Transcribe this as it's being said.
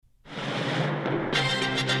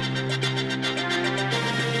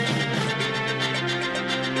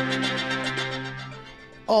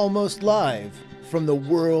Almost live from the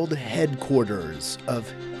world headquarters of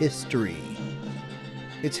history.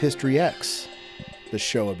 It's History X, the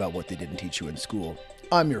show about what they didn't teach you in school.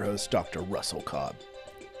 I'm your host, Dr. Russell Cobb.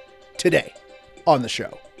 Today, on the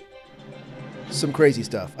show, some crazy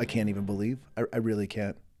stuff I can't even believe. I really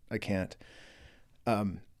can't. I can't.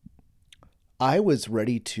 I was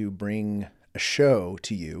ready to bring a show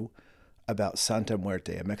to you about Santa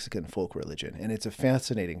Muerte, a Mexican folk religion, and it's a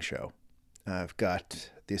fascinating show. I've got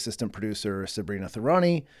the assistant producer, Sabrina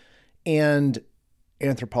Thorani, and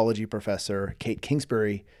anthropology professor, Kate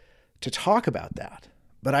Kingsbury, to talk about that.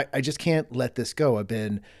 But I just can't let this go. I've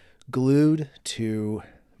been glued to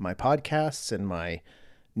my podcasts and my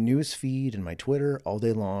news feed and my Twitter all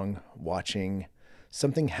day long, watching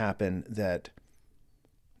something happen that,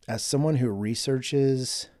 as someone who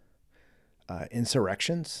researches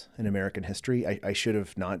insurrections in American history, I should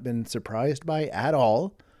have not been surprised by at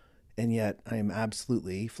all. And yet I am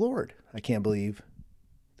absolutely floored. I can't believe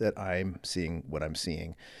that I'm seeing what I'm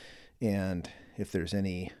seeing. And if there's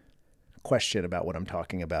any question about what I'm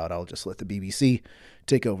talking about, I'll just let the BBC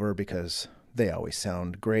take over, because they always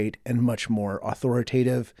sound great and much more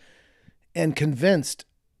authoritative and convinced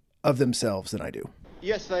of themselves than I do.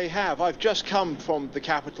 Yes, they have. I've just come from the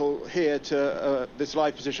capital here to this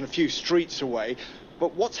live position a few streets away.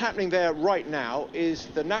 But what's happening there right now is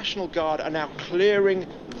the National Guard are now clearing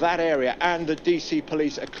that area, and the DC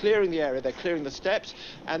police are clearing the area. They're clearing the steps,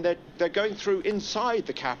 and they're going through inside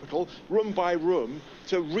the Capitol, room by room,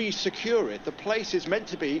 to re-secure it. The place is meant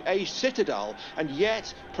to be a citadel, and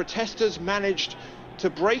yet protesters managed to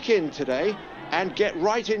break in today and get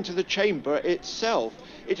right into the chamber itself.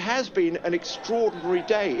 It has been an extraordinary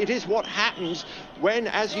day. It is what happens when,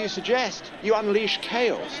 as you suggest, you unleash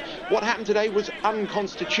chaos. What happened today was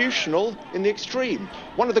unconstitutional in the extreme.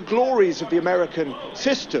 One of the glories of the American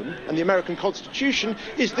system and the American Constitution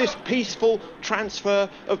is this peaceful transfer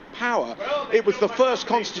of power. It was the first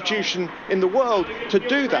constitution in the world to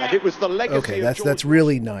do that. It was the legacy of George. That's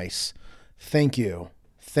really nice. Thank you,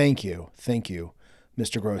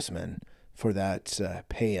 Mr. Grossman, for that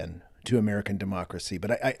paean to American democracy.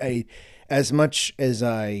 But I as much as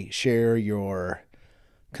I share your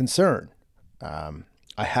concern, I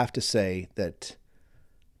have to say that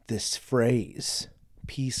this phrase,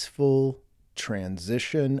 peaceful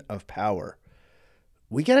transition of power,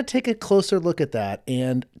 we got to take a closer look at that.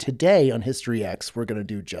 And today on History X, we're going to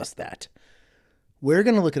do just that. We're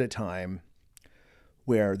going to look at a time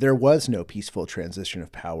where there was no peaceful transition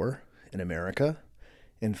of power in America.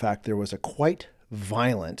 In fact, there was a quite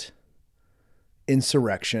violent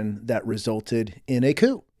insurrection that resulted in a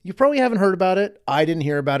coup. You probably haven't heard about it. I didn't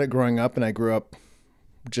hear about it growing up, and I grew up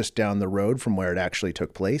just down the road from where it actually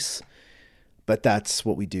took place. But that's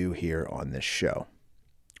what we do here on this show.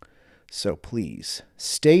 So please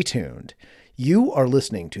stay tuned. You are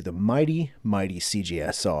listening to the mighty, mighty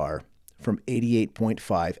CJSR from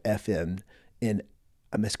 88.5 FM in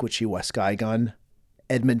Amiskwaci, Waskagon,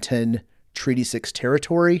 Edmonton, Treaty 6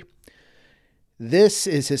 territory. This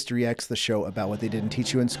is History X, the show about what they didn't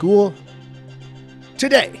teach you in school.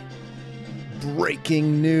 Today,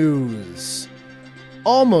 breaking news.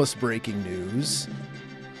 Almost breaking news.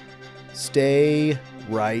 Stay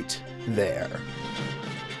right there.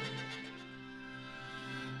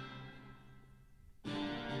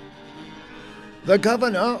 The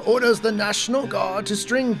governor orders the National Guard to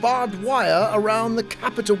string barbed wire around the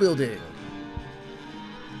Capitol building.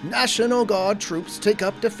 National Guard troops take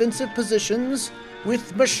up defensive positions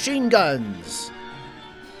with machine guns.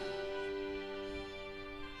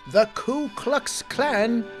 The Ku Klux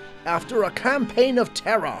Klan, after a campaign of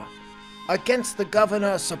terror against the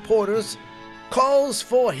governor's supporters, calls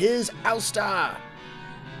for his ouster.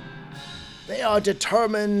 They are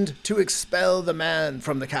determined to expel the man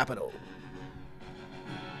from the Capitol.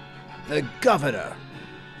 The governor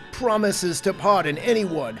promises to pardon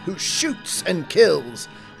anyone who shoots and kills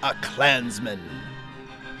a Klansman.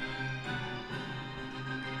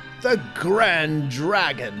 The Grand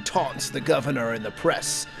Dragon taunts the governor in the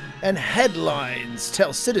press, and headlines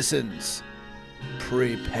tell citizens,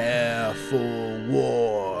 prepare for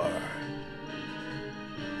war.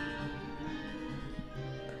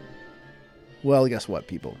 Well, guess what,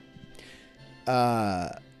 people?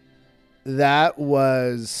 That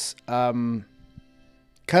was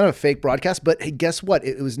kind of a fake broadcast, but hey, guess what?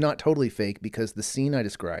 It was not totally fake, because the scene I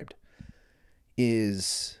described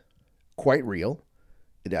is quite real.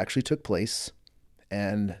 It actually took place,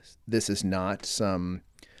 and this is not some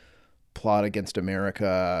plot against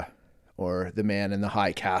America or the man in the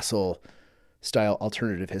high castle style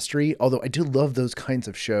alternative history, although I do love those kinds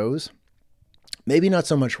of shows. Maybe not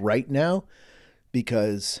so much right now,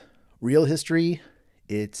 because real history,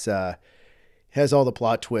 it's has all the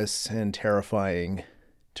plot twists and terrifying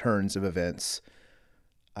turns of events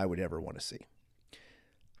I would ever want to see.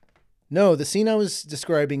 No, the scene I was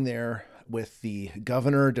describing there with the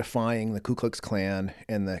governor defying the Ku Klux Klan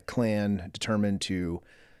and the Klan determined to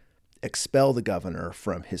expel the governor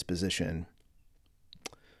from his position,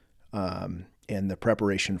 and the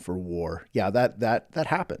preparation for war. Yeah, that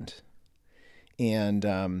happened.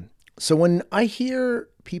 And so when I hear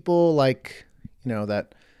people like,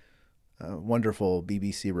 that wonderful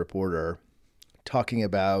BBC reporter talking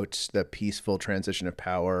about the peaceful transition of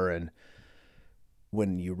power, and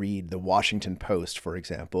when you read the Washington Post, for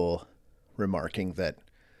example, remarking that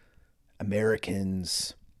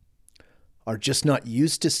Americans are just not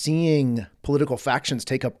used to seeing political factions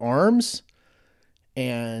take up arms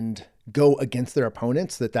and go against their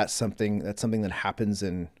opponents, that's something that happens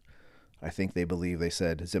in, I think they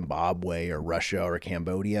said Zimbabwe or Russia or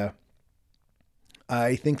Cambodia.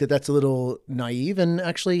 I think that's a little naive and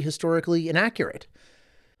actually historically inaccurate.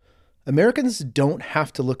 Americans don't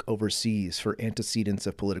have to look overseas for antecedents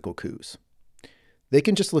of political coups. They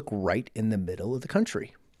can just look right in the middle of the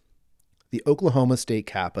country. The Oklahoma state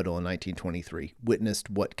capitol in 1923 witnessed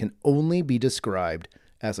what can only be described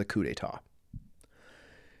as a coup d'etat.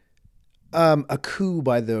 A coup,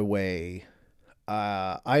 by the way,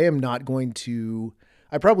 I am not going to,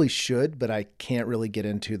 I probably should, but I can't really get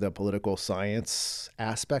into the political science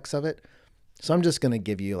aspects of it. So I'm just going to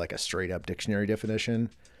give you like a straight up dictionary definition.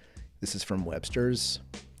 This is from Webster's.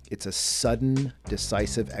 It's a sudden,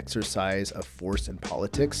 decisive exercise of force in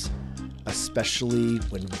politics, especially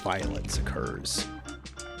when violence occurs.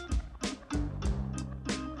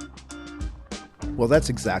 Well, that's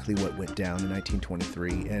exactly what went down in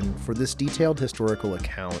 1923. And for this detailed historical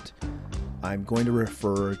account, I'm going to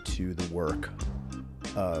refer to the work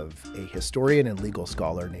of a historian and legal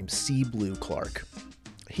scholar named C. Blue Clark.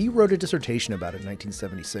 He wrote a dissertation about it in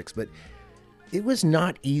 1976, but it was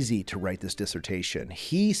not easy to write this dissertation.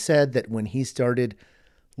 He said that when he started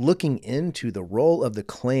looking into the role of the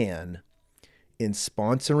Klan in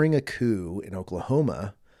sponsoring a coup in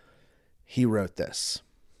Oklahoma, he wrote this,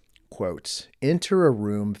 quote, "Enter a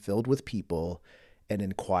room filled with people and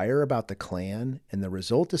inquire about the Klan, and the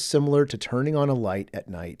result is similar to turning on a light at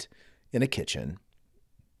night in a kitchen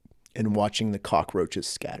and watching the cockroaches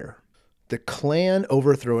scatter." The Klan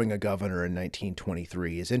overthrowing a governor in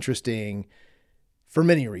 1923 is interesting for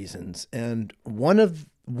many reasons, and one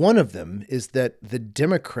of them is that the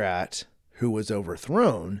Democrat who was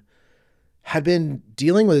overthrown had been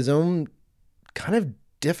dealing with his own kind of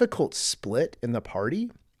difficult split in the party,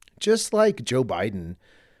 just like Joe Biden,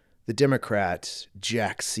 the Democrat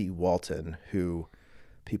Jack C. Walton, who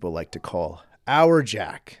people like to call our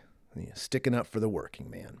Jack, sticking up for the working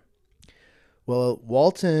man. Well,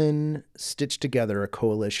 Walton stitched together a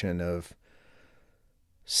coalition of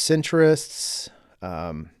centrists,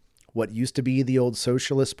 what used to be the old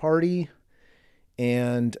Socialist Party,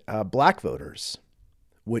 and black voters,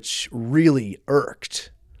 which really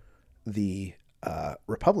irked the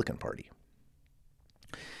Republican Party.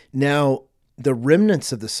 Now, the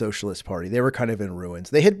remnants of the Socialist Party, they were kind of in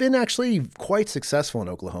ruins. They had been actually quite successful in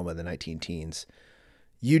Oklahoma in the 19-teens.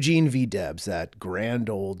 Eugene V. Debs, that grand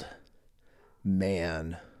old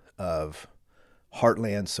man of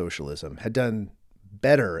heartland socialism, had done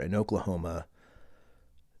better in Oklahoma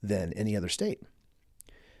than any other state.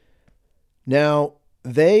 Now,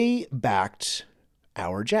 they backed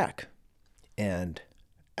our Jack, and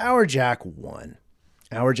our Jack won.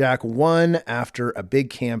 Our Jack won after a big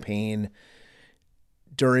campaign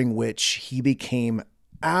during which he became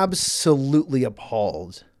absolutely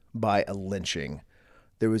appalled by a lynching.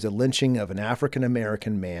 There was a lynching of an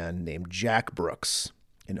African-American man named Jack Brooks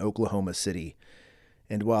in Oklahoma City.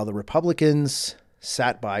 And while the Republicans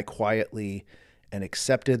sat by quietly and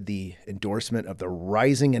accepted the endorsement of the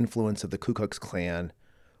rising influence of the Ku Klux Klan,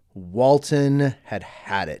 Walton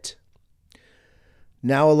had it.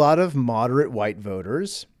 Now, a lot of moderate white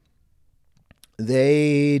voters,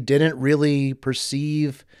 they didn't really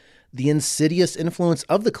perceive the insidious influence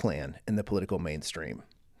of the Klan in the political mainstream.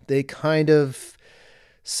 They kind of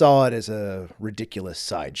saw it as a ridiculous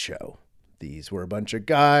sideshow. These were a bunch of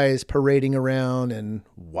guys parading around in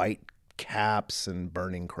white caps and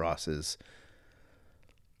burning crosses.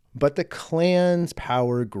 But the Klan's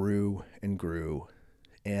power grew and grew,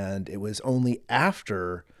 and it was only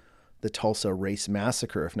after the Tulsa Race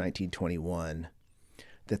Massacre of 1921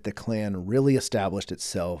 that the Klan really established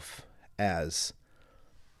itself as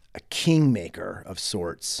a kingmaker of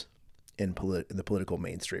sorts in the political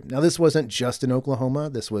mainstream. Now, this wasn't just in Oklahoma.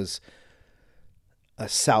 This was a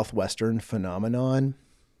southwestern phenomenon.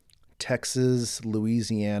 Texas,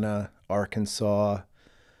 Louisiana, Arkansas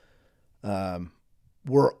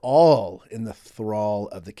were all in the thrall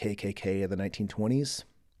of the KKK in the 1920s.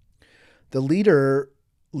 The leader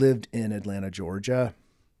lived in Atlanta, Georgia,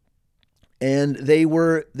 and they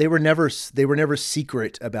were never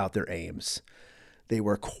secret about their aims. They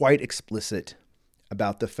were quite explicit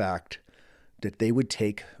about the fact that they would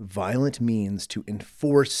take violent means to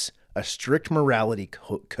enforce a strict morality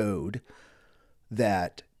code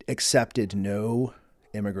that accepted no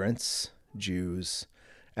immigrants, Jews,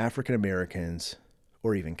 African Americans,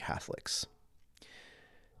 or even Catholics.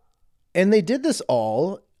 And they did this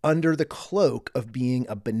all under the cloak of being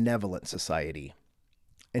a benevolent society.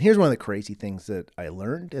 And here's one of the crazy things that I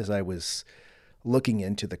learned as I was looking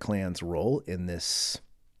into the Klan's role in this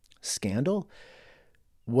scandal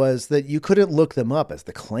was that you couldn't look them up as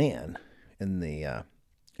the Klan in the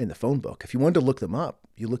phone book. If you wanted to look them up,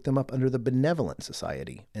 you looked them up under the Benevolent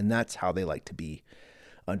Society, and that's how they like to be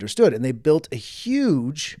understood. And they built a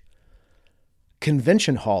huge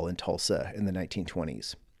convention hall in Tulsa in the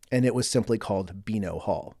 1920s, and it was simply called Beno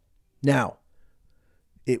Hall. Now,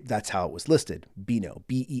 that's how it was listed, Beno,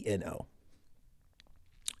 B-E-N-O.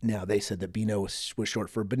 Now, they said that Beno was short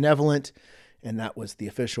for benevolent, and that was the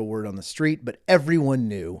official word on the street, but everyone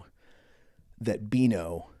knew that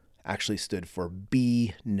Beno actually stood for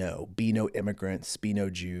Be-No. Be-No immigrants,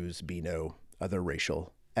 Be-No Jews, Be-No other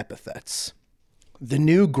racial epithets. The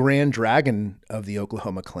new Grand Dragon of the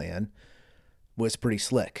Oklahoma Klan was pretty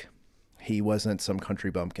slick. He wasn't some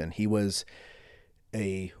country bumpkin. He was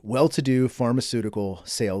a well-to-do pharmaceutical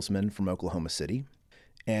salesman from Oklahoma City,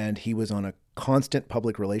 and he was on a constant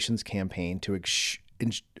public relations campaign to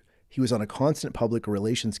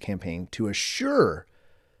assure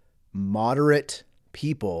moderate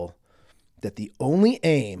people that the only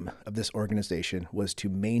aim of this organization was to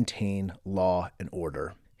maintain law and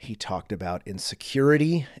order. He talked about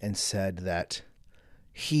insecurity and said that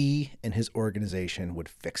he and his organization would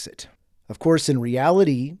fix it. Of course, in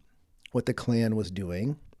reality, what the Klan was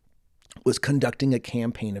doing was conducting a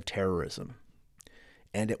campaign of terrorism.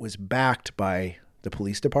 And it was backed by the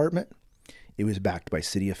police department. It was backed by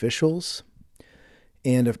city officials.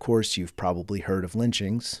 And of course, you've probably heard of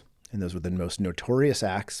lynchings, and those were the most notorious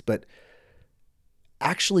acts. But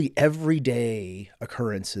actually, everyday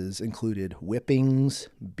occurrences included whippings,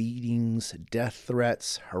 beatings, death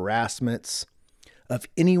threats, harassments of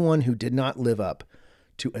anyone who did not live up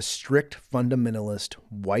to a strict fundamentalist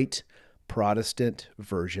white Protestant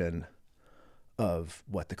version of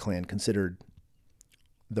what the Klan considered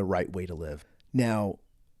the right way to live. Now,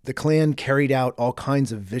 the Klan carried out all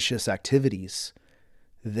kinds of vicious activities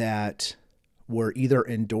that were either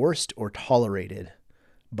endorsed or tolerated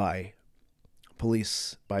by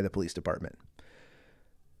the police department.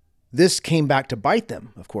 This came back to bite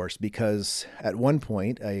them, of course, because at one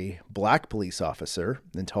point a black police officer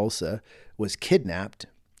in Tulsa was kidnapped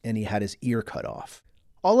and he had his ear cut off.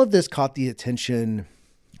 All of this caught the attention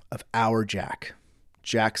of our Jack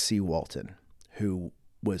C. Walton, who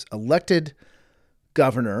was elected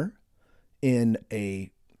governor in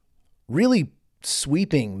a really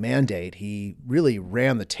sweeping mandate. He really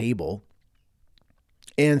ran the table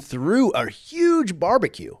and threw a huge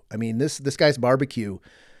barbecue. I mean, this guy's barbecue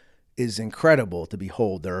is incredible to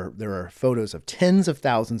behold. There are photos of tens of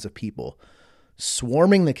thousands of people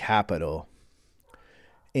swarming the Capitol.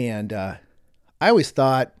 And I always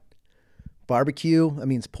thought barbecue, I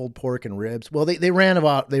mean, it's pulled pork and ribs. Well, they ran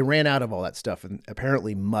out of all that stuff, and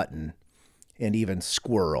apparently mutton and even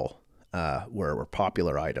squirrel were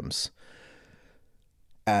popular items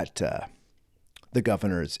at the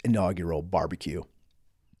governor's inaugural barbecue.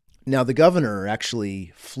 Now, the governor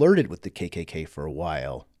actually flirted with the KKK for a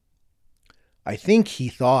while. I think he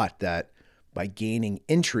thought that by gaining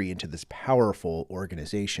entry into this powerful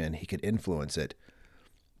organization, he could influence it.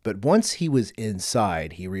 But once he was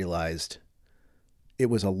inside, he realized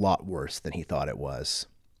it was a lot worse than he thought it was.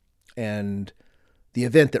 And the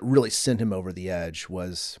event that really sent him over the edge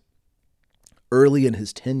was early in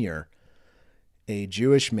his tenure, a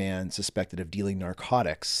Jewish man suspected of dealing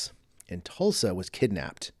narcotics in Tulsa was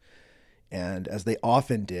kidnapped. And as they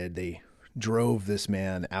often did, they drove this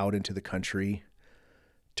man out into the country,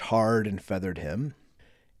 tarred and feathered him,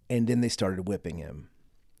 and then they started whipping him.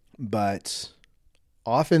 But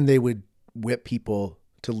often they would whip people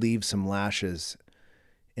to leave some lashes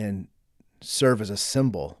and serve as a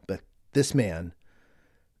symbol. But this man,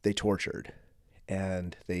 they tortured,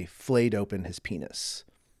 and they flayed open his penis.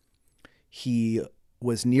 He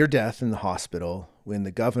was near death in the hospital when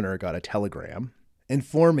the governor got a telegram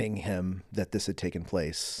informing him that this had taken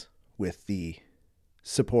place with the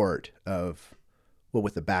support of, well,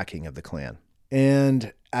 with the backing of the Klan.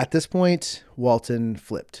 And at this point, Walton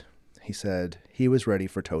flipped. He said he was ready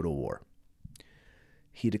for total war.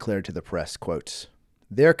 He declared to the press, quote,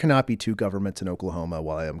 "There cannot be two governments in Oklahoma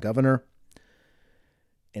while I am governor,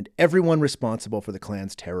 and everyone responsible for the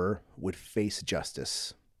Klan's terror would face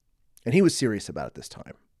justice." And he was serious about it this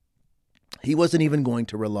time. He wasn't even going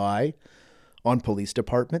to rely on police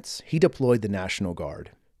departments. He deployed the National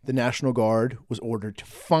Guard. The National Guard was ordered to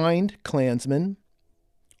find Klansmen,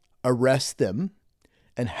 arrest them,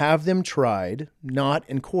 and have them tried, not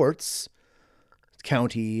in courts,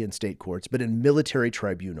 county and state courts, but in military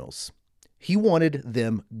tribunals. He wanted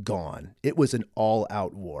them gone. It was an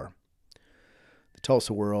all-out war. The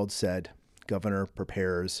Tulsa World said, "Governor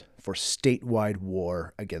prepares for statewide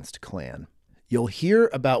war against Klan." You'll hear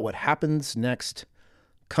about what happens next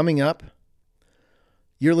coming up.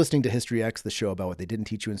 You're listening to History X, the show about what they didn't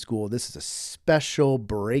teach you in school. This is a special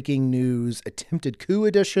breaking news attempted coup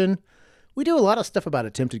edition. We do a lot of stuff about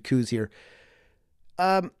attempted coups here.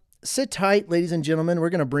 Sit tight, ladies and gentlemen.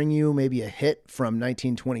 We're going to bring you maybe a hit from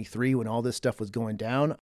 1923 when all this stuff was going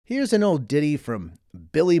down. Here's an old ditty from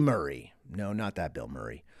Billy Murray. No, not that Bill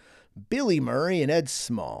Murray. Billy Murray and Ed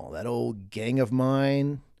Small, that old gang of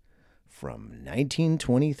mine from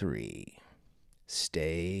 1923.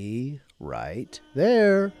 Stay right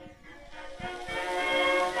there.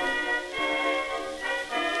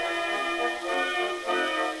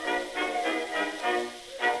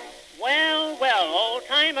 Well,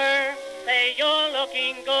 old-timer, say you're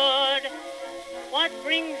looking good. What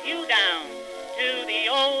brings you down to the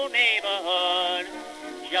old neighborhood?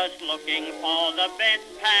 Just looking for the best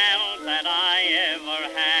pals that I ever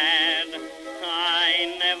had.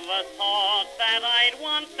 I never thought that I'd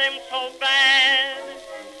want them so bad.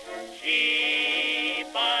 Gee,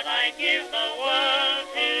 but I'd give the world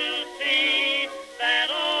to see that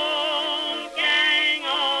old gang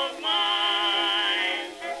of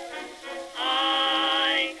mine.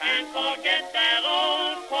 I can't forget that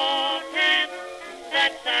old quartet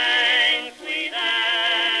that sang Sweet Adeline.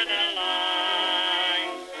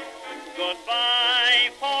 Goodbye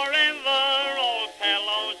forever, old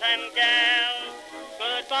fellows and gals.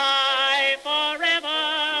 Goodbye forever,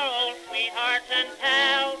 old sweethearts and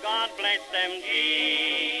pals. God bless them,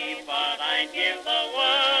 gee, but I'd give the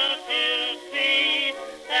world to see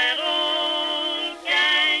that old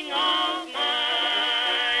gang of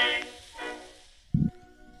mine.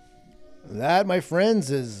 That, my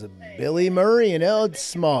friends, is Billy Murray and Ed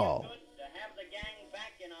Small.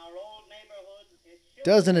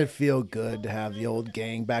 Doesn't it feel good to have the old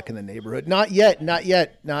gang back in the neighborhood? Not yet, not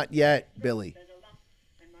yet, not yet, Billy.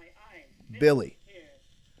 Billy,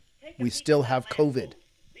 we still have COVID.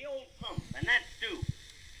 The old pump and that stoop.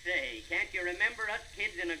 Say, can't you remember us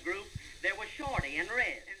kids in a group? There was Shorty and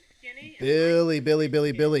Red and Skinny.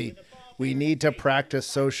 Billy. We need to practice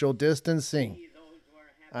social distancing.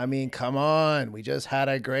 I mean, come on. We just had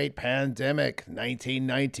a great pandemic.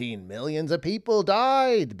 1919. Millions of people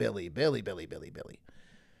died. Billy.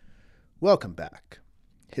 Welcome back.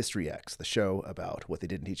 History X, the show about what they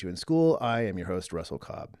didn't teach you in school. I am your host, Russell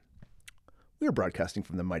Cobb. We are broadcasting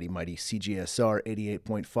from the mighty CGSR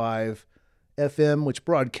 88.5 FM, which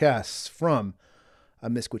broadcasts from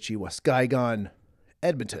Amiskwaci, Waskagon,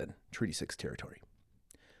 Edmonton, Treaty 6 territory.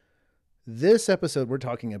 This episode, we're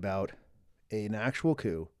talking about an actual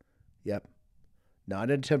coup. Yep.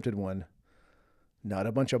 Not an attempted one. Not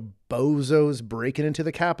a bunch of bozos breaking into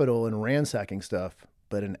the Capitol and ransacking stuff,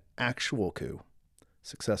 but an actual coup.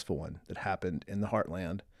 Successful one that happened in the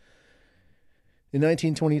heartland. In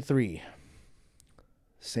 1923,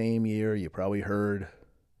 same year you probably heard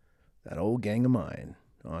that old gang of mine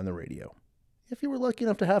on the radio. If you were lucky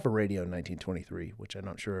enough to have a radio in 1923, which I'm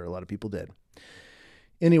not sure a lot of people did.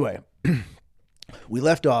 Anyway, we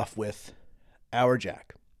left off with our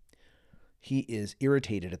Jack. He is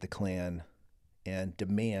irritated at the Klan and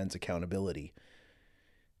demands accountability.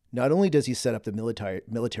 Not only does he set up the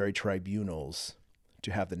military tribunals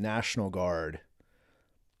to have the National Guard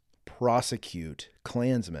prosecute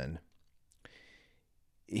Klansmen,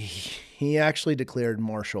 he actually declared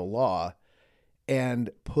martial law and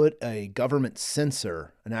put a government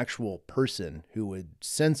censor, an actual person who would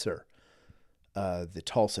censor the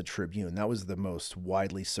Tulsa Tribune. That was the most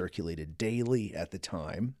widely circulated daily at the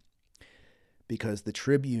time, because the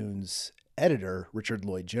Tribune's editor, Richard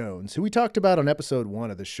Lloyd Jones, who we talked about on episode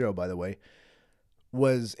 1 of the show, by the way,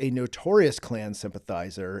 was a notorious Klan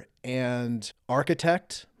sympathizer and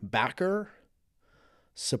architect, backer,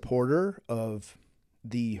 supporter of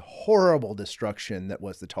the horrible destruction that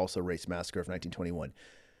was the Tulsa Race Massacre of 1921.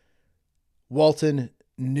 Walton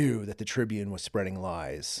knew that the Tribune was spreading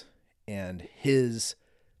lies, and his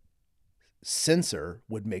censor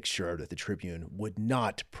would make sure that the Tribune would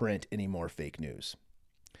not print any more fake news.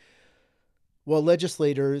 Well,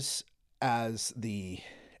 legislators, as the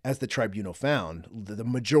tribunal found, the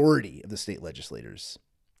majority of the state legislators,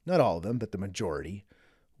 not all of them, but the majority,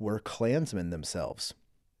 were Klansmen themselves.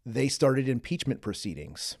 They started impeachment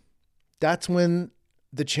proceedings. That's when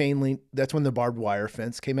that's when the barbed wire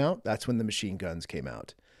fence came out. That's when the machine guns came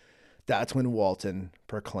out. That's when Walton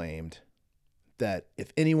proclaimed that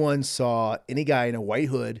if anyone saw any guy in a white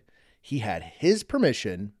hood, he had his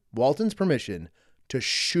permission, Walton's permission, to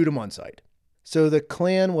shoot him on sight. So the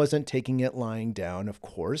Klan wasn't taking it lying down, of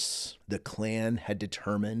course. The Klan had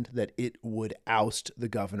determined that it would oust the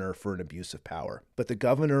governor for an abuse of power. But the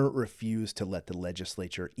governor refused to let the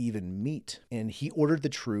legislature even meet, and he ordered the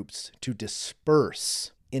troops to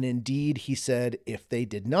disperse. And indeed, he said if they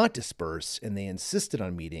did not disperse and they insisted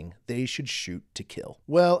on meeting, they should shoot to kill.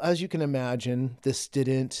 Well, as you can imagine, this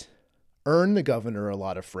didn't earn the governor a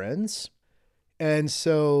lot of friends. And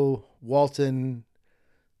so Walton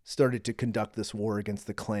started to conduct this war against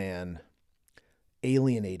the Klan,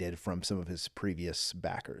 alienated from some of his previous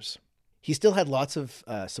backers. He still had lots of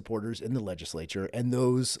supporters in the legislature, and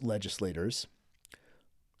those legislators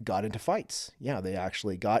got into fights. Yeah, they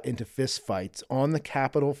actually got into fist fights on the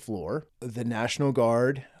Capitol floor. The National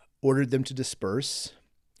Guard ordered them to disperse,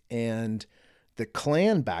 and the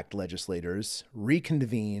Klan-backed legislators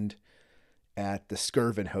reconvened at the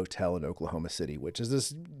Skirvin Hotel in Oklahoma City, which is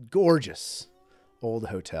this gorgeous old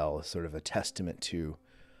hotel, sort of a testament to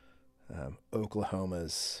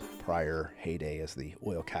Oklahoma's prior heyday as the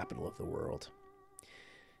oil capital of the world.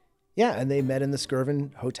 Yeah, and they met in the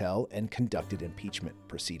Skirvin Hotel and conducted impeachment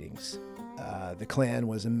proceedings. The Klan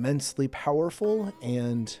was immensely powerful,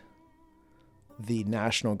 and the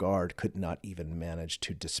National Guard could not even manage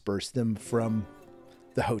to disperse them from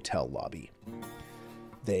the hotel lobby.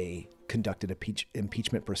 They conducted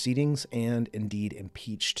impeachment proceedings and indeed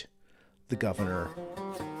impeached the governor.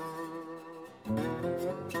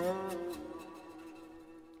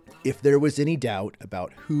 If there was any doubt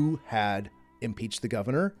about who had impeached the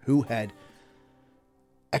governor, who had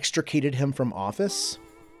extricated him from office,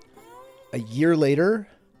 a year later,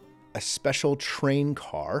 a special train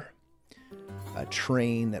car, a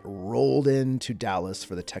train that rolled into Dallas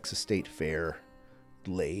for the Texas State Fair,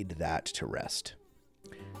 laid that to rest.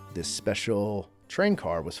 This special train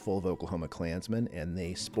car was full of Oklahoma Klansmen, and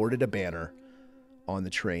they sported a banner on the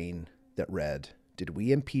train that read, "Did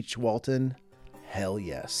we impeach Walton? Hell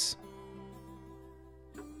yes."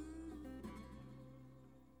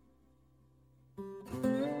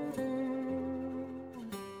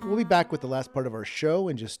 We'll be back with the last part of our show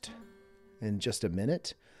in just a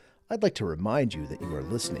minute. I'd like to remind you that you are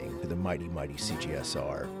listening to the mighty, mighty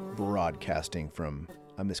CGSR, broadcasting from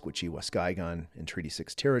Amiskwaciwa, Waskaigon in Treaty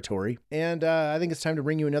 6 territory. And I think it's time to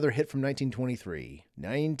bring you another hit from 1923.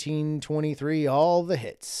 1923, all the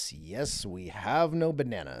hits. Yes, we have no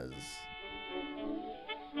bananas.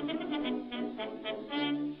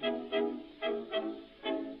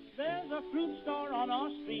 There's a fruit store on our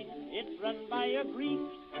street. It's run by a Greek.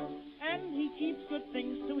 And he keeps good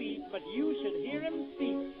things to eat, but you should hear him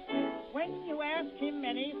speak. When you ask him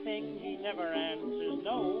anything, he never answers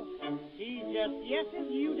no. He just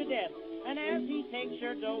yeses you to death, and as he takes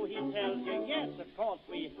your dough, he tells you, yes, of course,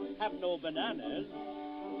 we have no bananas.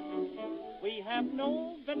 We have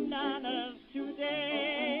no bananas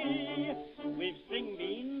today. We've string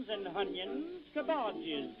beans and onions,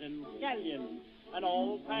 cabbages and scallions, and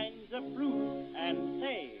all kinds of fruit, and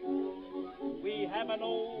say, we have an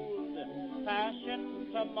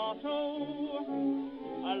old-fashioned tomato,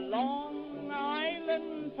 a Long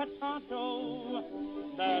Island potato,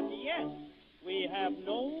 but yes, we have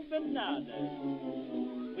no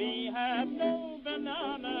bananas. We have no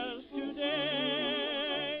bananas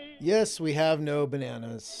today. Yes, we have no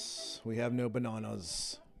bananas. We have no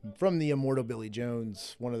bananas. From the immortal Billy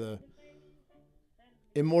Jones, one of the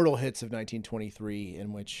immortal hits of 1923,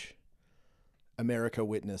 in which America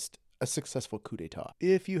witnessed a successful coup d'etat.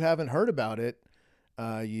 If you haven't heard about it,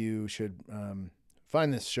 you should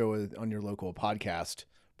find this show on your local podcast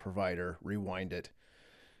provider, rewind it,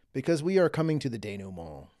 because we are coming to the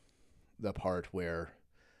denouement, the part where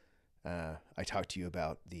I talked to you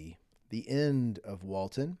about the end of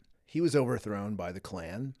Walton. He was overthrown by the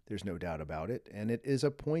Klan, there's no doubt about it, and it is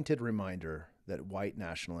a pointed reminder that white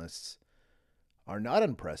nationalists are not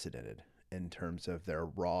unprecedented in terms of their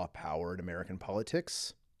raw power in American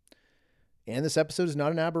politics. And this episode is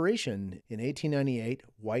not an aberration. In 1898,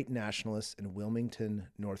 white nationalists in Wilmington,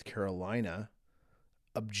 North Carolina,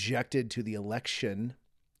 objected to the election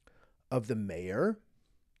of the mayor,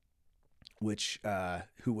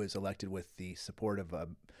 who was elected with the support of a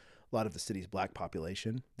lot of the city's black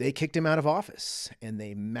population. They kicked him out of office, and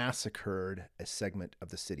they massacred a segment of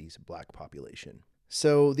the city's black population.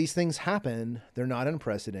 So these things happen. They're not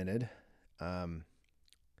unprecedented. One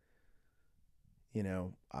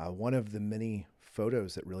of the many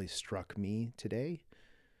photos that really struck me today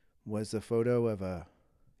was the photo of a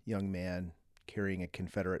young man carrying a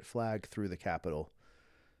Confederate flag through the Capitol.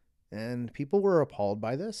 And people were appalled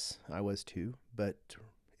by this. I was too. But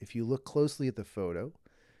if you look closely at the photo,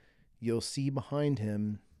 you'll see behind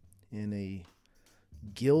him in a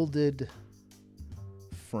gilded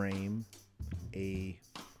frame a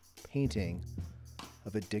painting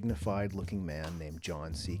of a dignified-looking man named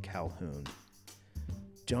John C. Calhoun.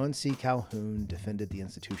 John C. Calhoun defended the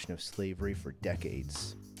institution of slavery for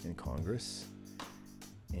decades in Congress,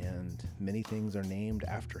 and many things are named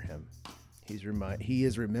after him. He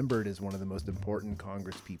is remembered as one of the most important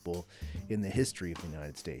Congress people in the history of the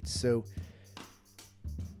United States. So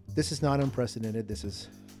this is not unprecedented. This is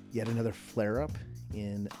yet another flare-up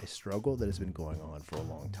in a struggle that has been going on for a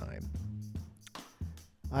long time.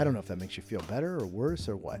 I don't know if that makes you feel better or worse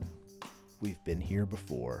or what. We've been here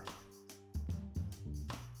before.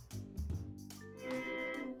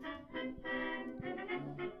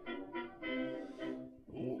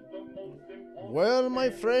 Well, my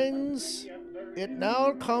friends, it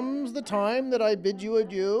now comes the time that I bid you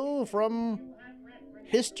adieu from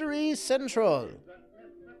History Central,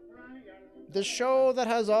 the show that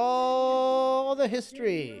has all the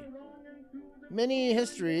history, many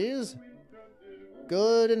histories,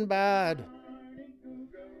 good and bad.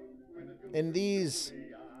 In these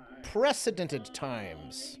precedented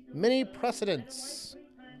times, many precedents,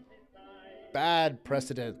 bad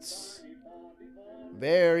precedents,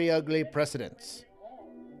 very ugly precedents.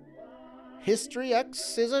 History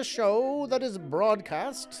X is a show that is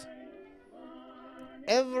broadcast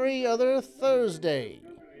every other Thursday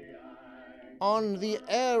on the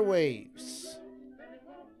airwaves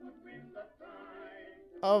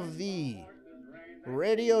of the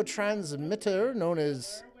radio transmitter known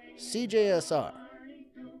as CJSR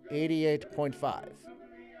 88.5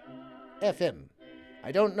 FM.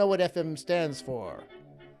 I don't know what FM stands for,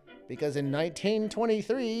 because in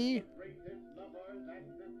 1923,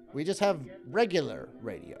 we just have regular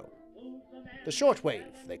radio. The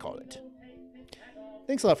shortwave, they call it.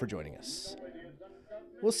 Thanks a lot for joining us.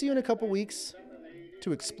 We'll see you in a couple weeks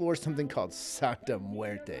to explore something called Santa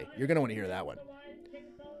Muerte. You're going to want to hear that one.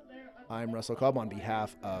 I'm Russell Cobb on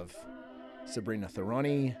behalf of Sabrina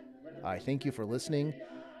Thorani. I thank you for listening,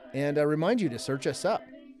 and I remind you to search us up.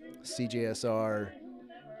 CJSR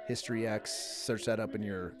History X, search that up in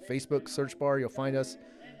your Facebook search bar. You'll find us.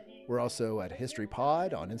 We're also at History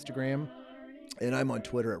Pod on Instagram, and I'm on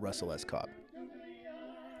Twitter at Russell S. Cobb.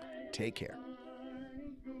 Take care.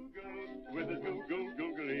 With a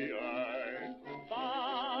googly eye.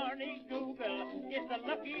 Barney Google is the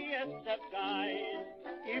luckiest of guys.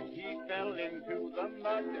 If he fell into the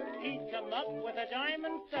mud, he'd come up with a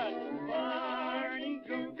diamond stud. Barney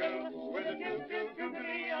Google with a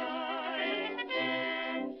googly eye.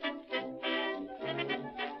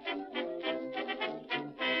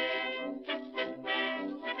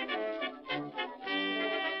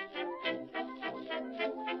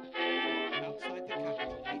 Outside the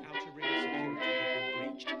Capitol, the outer ring of security had been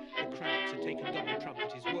breached. The crowds had taken Donald Trump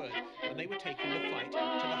at his word, and they were taking the fight to the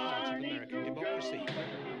heart of American democracy.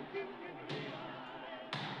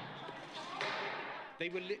 They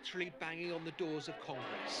were literally banging on the doors of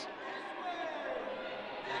Congress.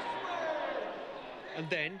 And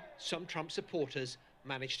then some Trump supporters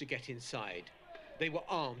managed to get inside. They were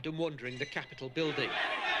armed and wandering the Capitol building.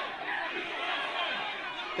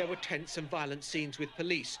 There were tense and violent scenes with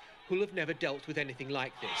police who'll have never dealt with anything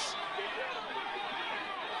like this.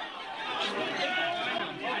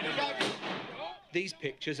 These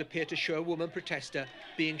pictures appear to show a woman protester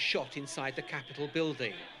being shot inside the Capitol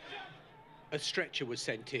building. A stretcher was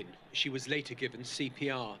sent in. She was later given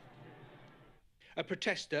CPR. A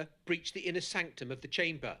protester breached the inner sanctum of the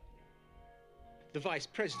chamber. The Vice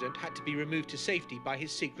President had to be removed to safety by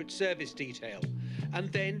his Secret Service detail.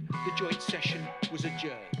 And then the joint session was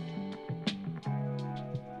adjourned.